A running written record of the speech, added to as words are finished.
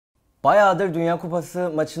Bayağıdır Dünya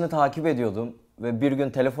Kupası maçını takip ediyordum ve bir gün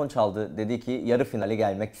telefon çaldı. Dedi ki yarı finale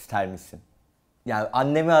gelmek ister misin? Yani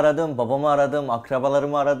annemi aradım, babamı aradım,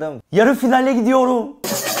 akrabalarımı aradım. Yarı finale gidiyorum.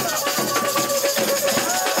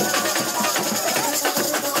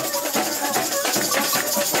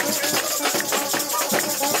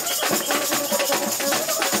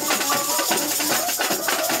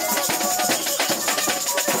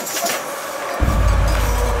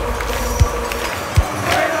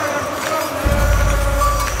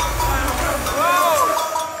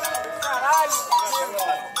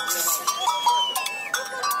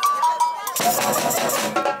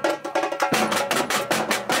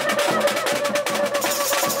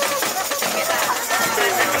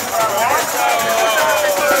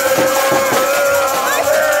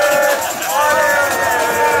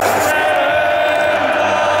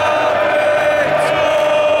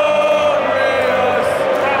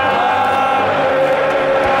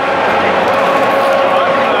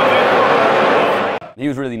 He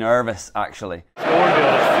was really nervous, actually.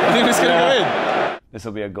 You think it's going to go in? This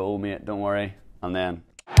will be a goal, mate, don't worry. And then...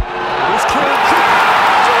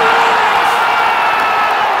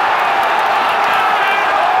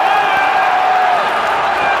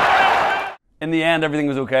 In the end, everything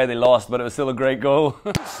was okay. They lost, but it was still a great goal.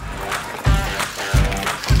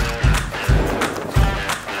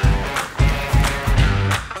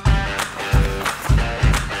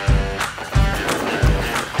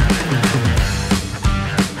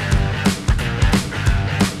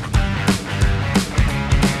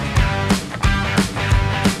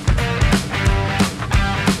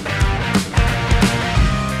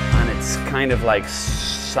 Kind of like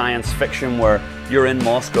science fiction where you're in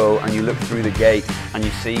Moscow and you look through the gate and you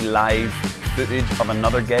see live footage of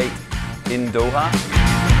another gate in Doha.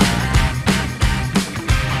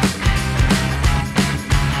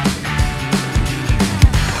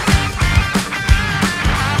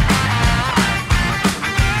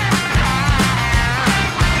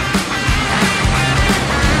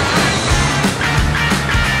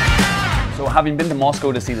 Having been to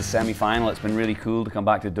Moscow to see the semi-final, it's been really cool to come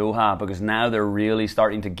back to Doha because now they're really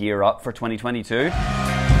starting to gear up for 2022.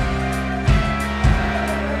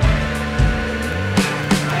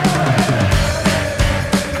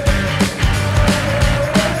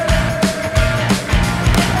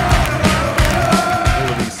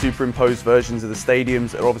 All of these superimposed versions of the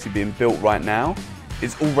stadiums that are obviously being built right now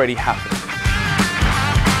is already happening.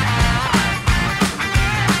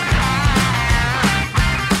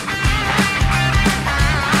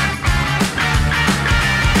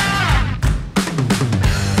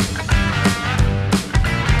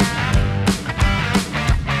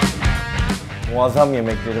 Muazzam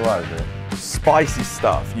yemekleri vardı. Spicy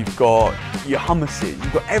stuff, you've got your hummuses,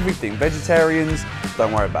 you've got everything. Vegetarians,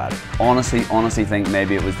 don't worry about it. Honestly think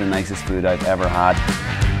maybe it was the nicest food I've ever had.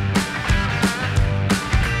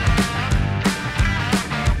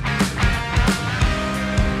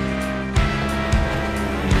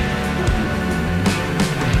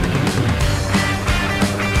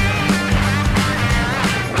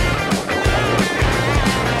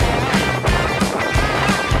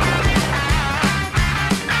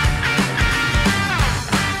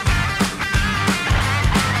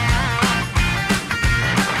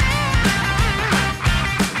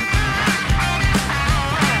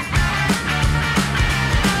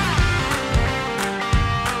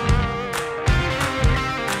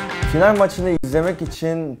 Final maçını izlemek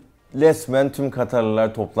için resmen tüm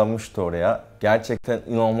Katarlılar toplanmıştı oraya. Gerçekten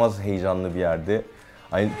inanılmaz heyecanlı bir yerdi.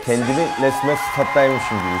 Yani kendimi resmen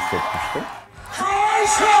stat'taymışım gibi hissetmiştim.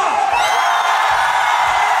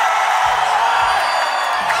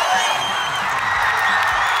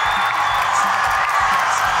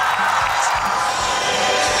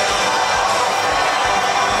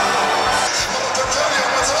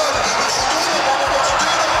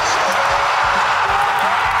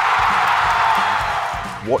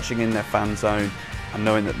 Watching in their fan zone and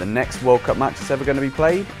knowing that the next World Cup match that's ever going to be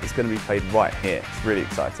played is going to be played right here. It's really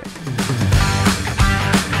exciting.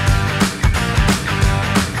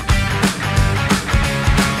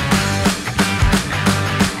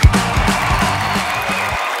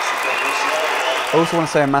 I also want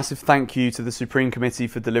to say a massive thank you to the Supreme Committee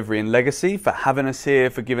for Delivery and Legacy for having us here,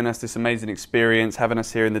 for giving us this amazing experience, having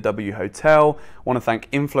us here in the W Hotel. I want to thank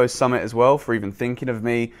INFLOW Summit as well for even thinking of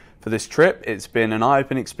me for this trip. It's been an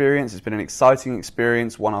eye-opening experience, it's been an exciting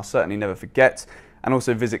experience, one I'll certainly never forget. And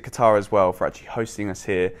also Visit Qatar as well for actually hosting us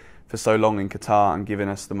here for so long in Qatar and giving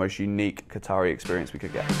us the most unique Qatari experience we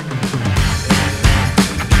could get.